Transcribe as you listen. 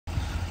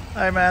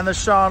Hey man, this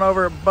is Sean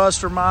over at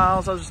Buster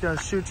Miles. I was just gonna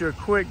shoot you a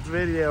quick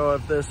video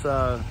of this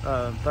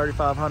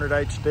 3500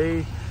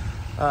 HD.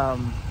 I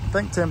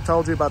think Tim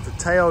told you about the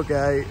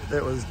tailgate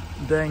that was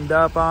dinged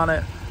up on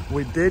it.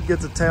 We did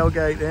get the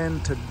tailgate in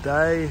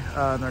today,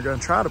 and they're gonna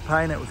try to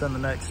paint it within the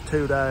next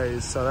 2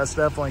 days. So that's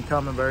definitely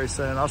coming very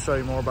soon. I'll show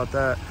you more about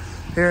that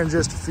here in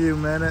just a few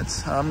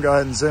minutes. I'm gonna go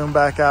ahead and zoom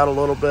back out a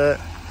little bit.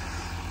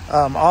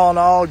 All in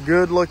all,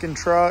 good looking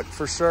truck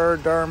for sure.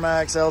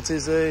 Duramax,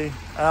 LTZ,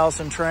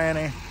 Allison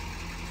tranny.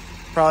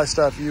 Probably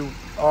stuff you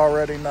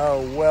already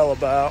know well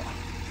about.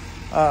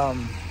 Back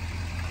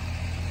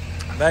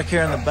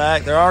here in the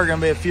back, there are going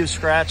to be a few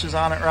scratches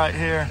on it right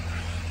here.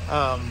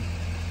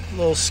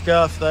 Little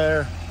scuff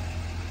there.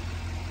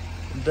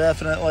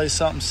 Definitely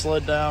something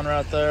slid down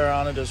right there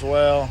on it as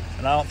well.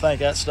 And I don't think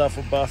that stuff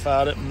will buff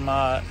out. It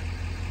might.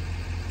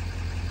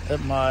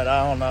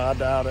 I don't know. I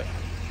doubt it.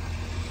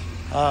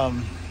 Of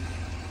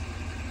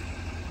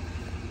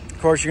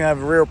course, you're going to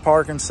have rear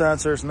parking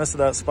sensors. And this is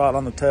that spot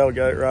on the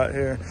tailgate right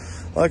here.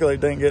 Luckily,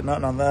 didn't get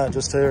nothing on that,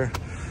 just here.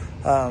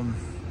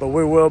 But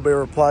we will be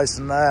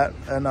replacing that.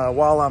 And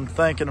while I'm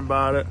thinking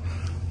about it,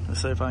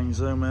 let's see if I can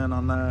zoom in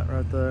on that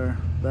right there.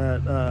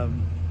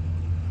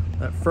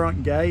 That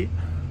front gate,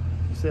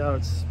 you see how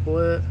it's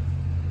split?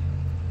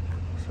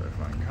 See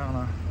if I can kind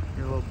of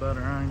get a little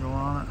better angle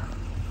on it.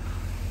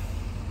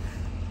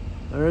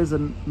 There is a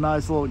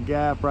nice little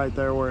gap right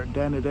there where it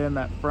dented in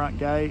that front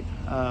gate.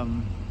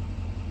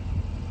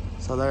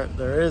 So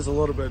there is a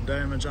little bit of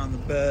damage on the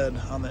bed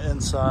on the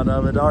inside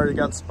of it. Already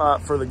got the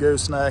spot for the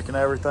gooseneck and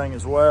everything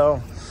as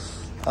well.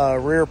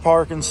 Rear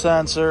parking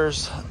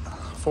sensors,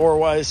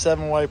 4-way,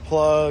 7-way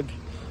plug,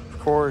 of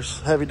course,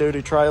 heavy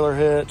duty trailer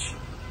hitch,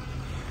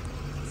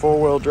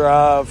 4-wheel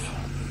drive.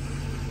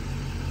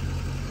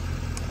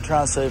 I'm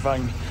trying to see if I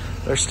can,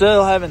 they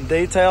still haven't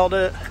detailed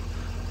it.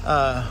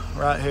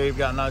 Right here, you've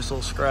got a nice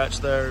little scratch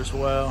there as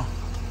well.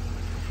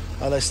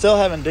 They still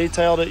haven't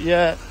detailed it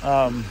yet.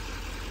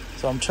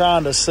 So I'm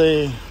trying to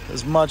see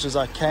as much as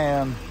I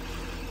can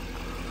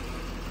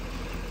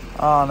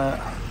on it.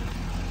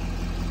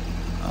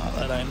 Oh,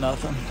 that ain't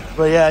nothing.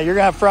 But yeah, you're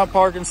gonna have front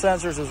parking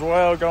sensors as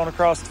well going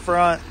across the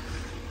front.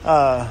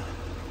 Let's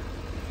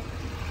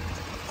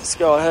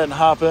go ahead and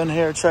hop in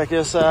here, check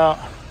this out.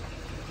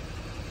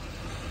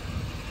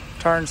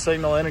 Turn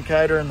signal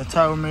indicator and the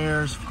tow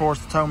mirrors. Of course,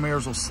 the tow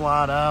mirrors will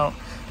slide out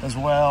as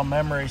well.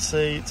 Memory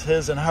seats,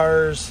 his and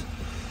hers.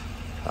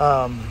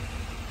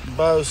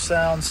 Bose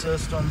sound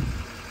system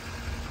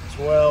as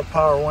well,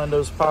 power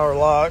windows, power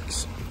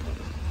locks,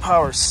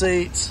 power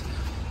seats,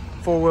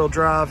 4-wheel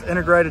drive,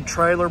 integrated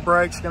trailer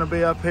brakes going to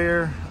be up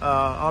here,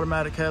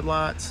 automatic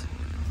headlights,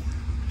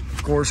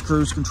 of course,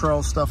 cruise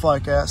control, stuff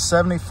like that.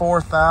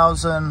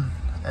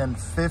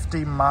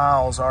 74,050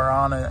 miles are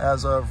on it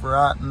as of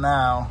right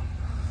now.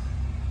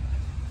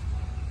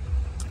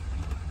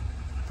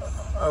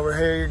 Over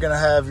here, you're going to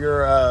have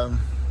your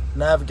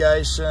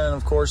navigation.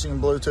 Of course, you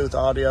can Bluetooth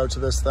audio to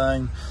this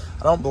thing.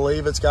 I don't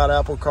believe it's got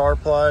Apple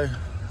CarPlay.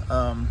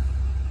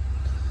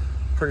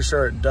 Pretty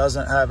sure it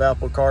doesn't have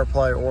Apple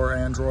CarPlay or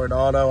Android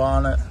Auto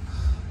on it.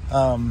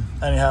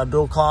 Anyhow,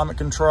 dual climate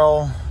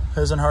control,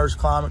 his and hers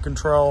climate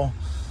control,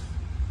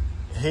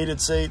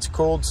 heated seats,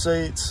 cooled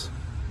seats,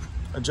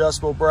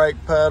 adjustable brake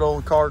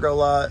pedal, cargo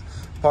light,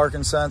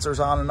 parking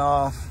sensors on and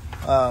off.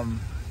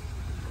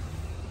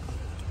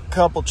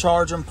 Couple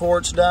charging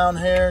ports down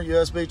here,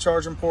 USB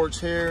charging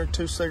ports here,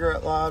 2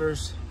 cigarette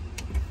lighters.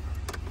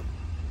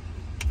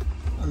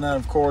 And then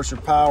of course your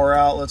power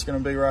outlet's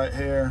gonna be right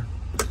here.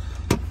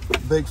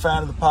 Big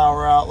fan of the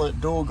power outlet,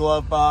 dual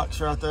glove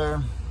box right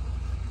there.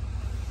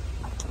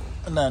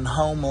 And then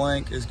Home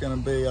Link is gonna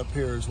be up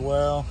here as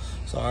well.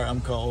 Sorry,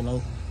 I'm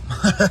cold.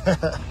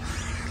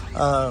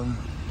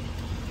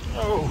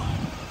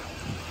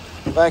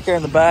 Back here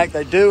in the back,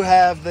 they do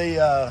have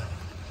the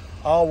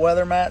all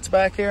weather mats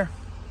back here.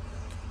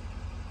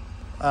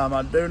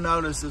 I do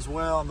notice as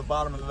well on the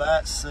bottom of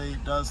that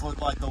seat does look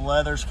like the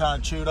leather's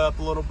kind of chewed up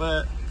a little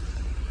bit.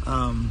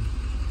 Oh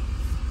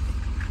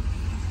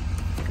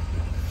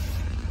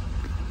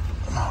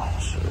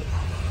shit.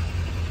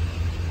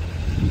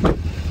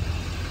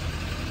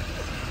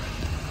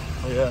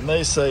 Yeah, and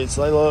these seats,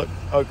 they look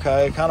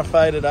okay. Kind of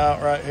faded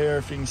out right here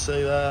if you can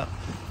see that.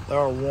 They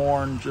are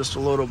worn just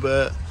a little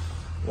bit.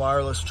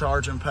 Wireless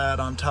charging pad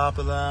on top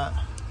of that.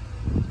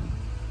 And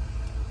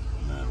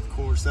then of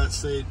course that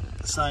seat,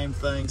 the same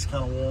thing's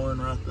kind of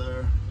worn right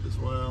there as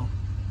well.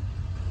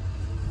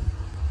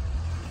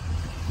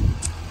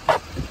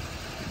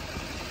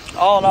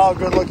 All in all,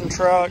 good looking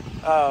truck.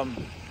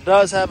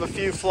 Does have a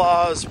few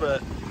flaws,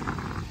 but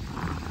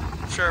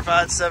I'm sure if I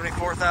had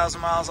 74,000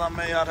 miles on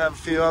me, I'd have a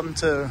few of them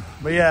too.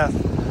 But yeah,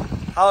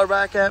 holler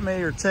back at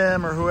me or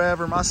Tim or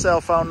whoever. My cell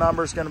phone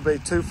number is going to be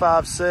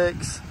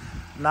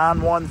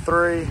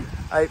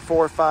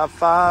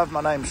 256-913-8455.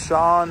 My name's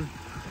Sean.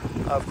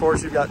 Of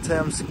course, you've got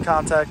Tim's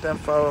contact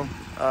info.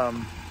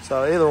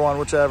 So either one,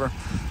 whichever.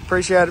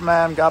 Appreciate it,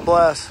 man. God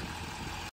bless.